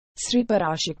Sri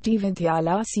Parasakthi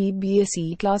Vidyalay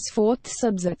Cbse Class 4th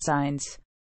Subject Science.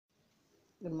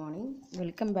 Good morning.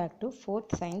 Welcome back to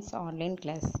 4th Science online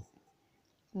class.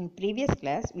 In previous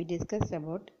class, we discussed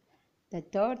about the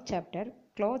third chapter,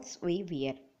 Clothes We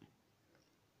Wear.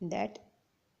 In that,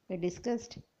 we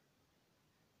discussed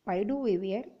why do we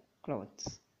wear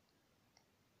clothes.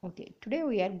 Okay, today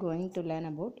we are going to learn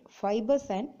about fibers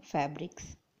and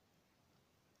fabrics.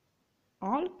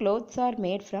 All clothes are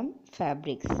made from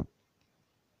fabrics.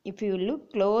 If you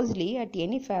look closely at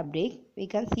any fabric, we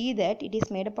can see that it is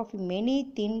made up of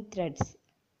many thin threads.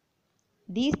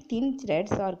 These thin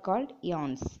threads are called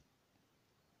yarns.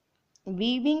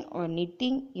 Weaving or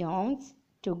knitting yarns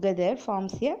together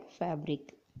forms a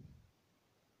fabric.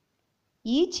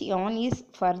 Each yarn is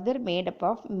further made up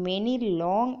of many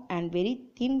long and very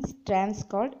thin strands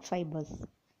called fibers.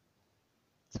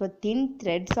 So thin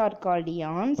threads are called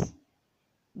yarns.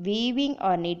 Weaving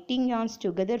or knitting yarns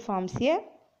together forms a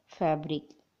fabric.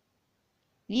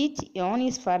 Each yarn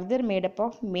is further made up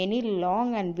of many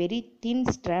long and very thin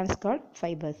strands called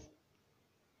fibers.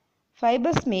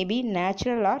 Fibers may be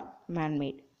natural or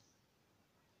man-made.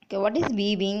 Okay, what is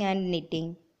weaving and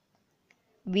knitting?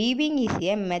 Weaving is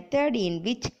a method in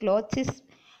which cloth is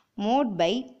made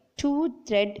by two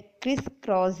threads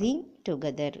crisscrossing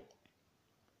together.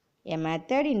 A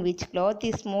method in which cloth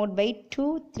is made by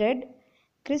two threads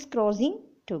crisscrossing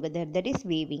together, that is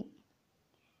weaving.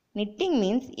 Knitting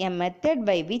means a method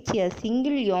by which a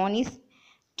single yarn is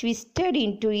twisted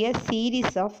into a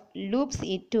series of loops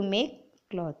to make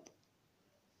cloth.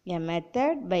 A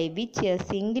method by which a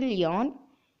single yarn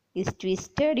is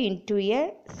twisted into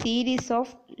a series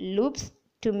of loops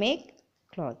to make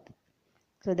cloth.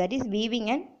 So that is weaving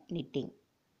and knitting.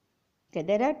 Okay,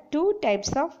 there are two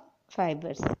types of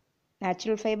fibers,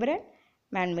 natural fiber and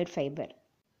man-made fiber.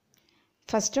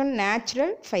 First one,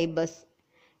 natural fibers.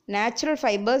 Natural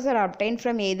fibers are obtained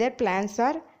from either plants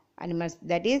or animals.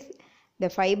 That is, the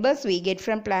fibers we get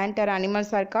from plant or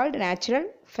animals are called natural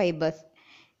fibers.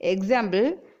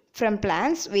 Example, from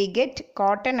plants we get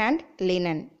cotton and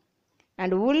linen,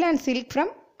 and wool and silk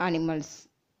from animals.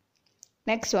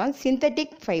 Next one,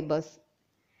 synthetic fibers.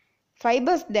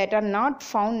 Fibers that are not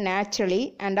found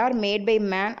naturally and are made by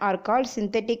man are called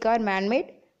synthetic or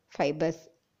man-made fibers.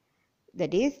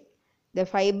 That is, the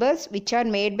fibers which are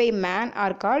made by man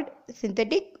are called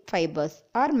synthetic fibers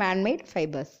or man-made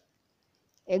fibers.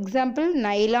 Example,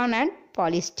 nylon and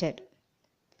polyester.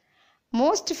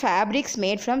 Most fabrics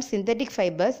made from synthetic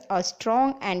fibers are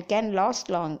strong and can last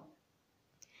long.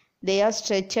 They are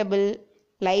stretchable,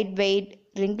 lightweight,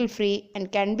 wrinkle-free,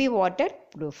 and can be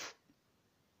waterproof.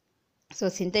 So,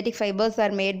 synthetic fibers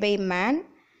are made by man.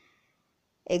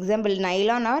 Example,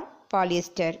 nylon or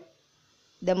polyester.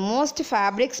 The most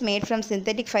fabrics made from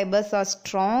synthetic fibers are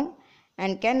strong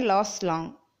and can last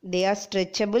long. They are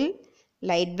stretchable,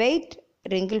 lightweight,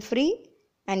 wrinkle-free,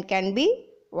 and can be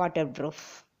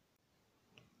waterproof.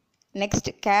 Next,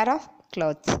 care of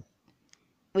clothes.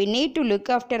 We need to look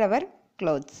after our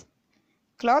clothes.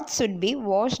 Clothes should be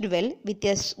washed well with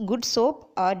a good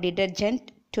soap or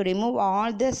detergent to remove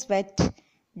all the sweat,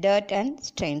 dirt and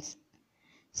stains.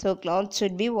 So, clothes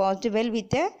should be washed well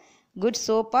with a good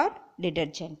soap or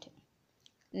detergent.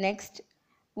 Next,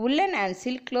 woolen and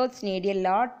silk clothes need a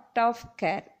lot of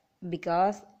care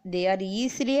because they are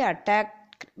easily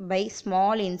attacked by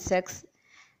small insects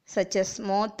such as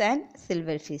moth and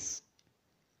silverfish.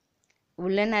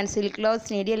 Woolen and silk clothes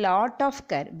need a lot of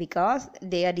care because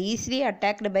they are easily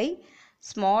attacked by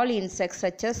small insects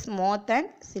such as moth and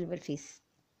silverfish.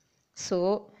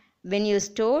 So, when you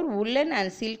store woolen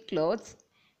and silk clothes,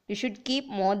 you should keep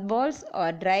mothballs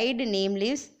or dried neem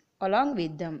leaves along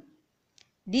with them.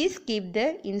 These keep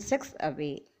the insects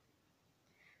away.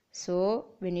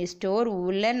 So, when you store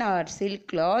woolen or silk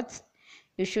cloths,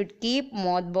 you should keep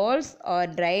mothballs or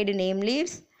dried neem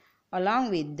leaves along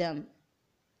with them.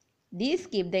 These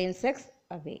keep the insects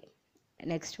away.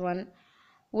 Next one,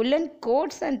 woolen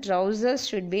coats and trousers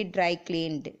should be dry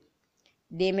cleaned.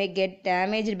 They may get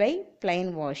damaged by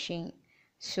plain washing.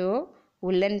 So,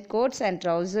 woolen coats and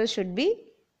trousers should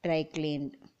be dry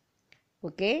cleaned.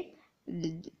 Okay,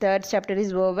 third chapter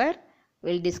is over.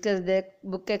 We'll discuss the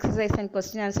book exercise and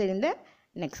question answer in the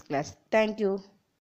next class. Thank you.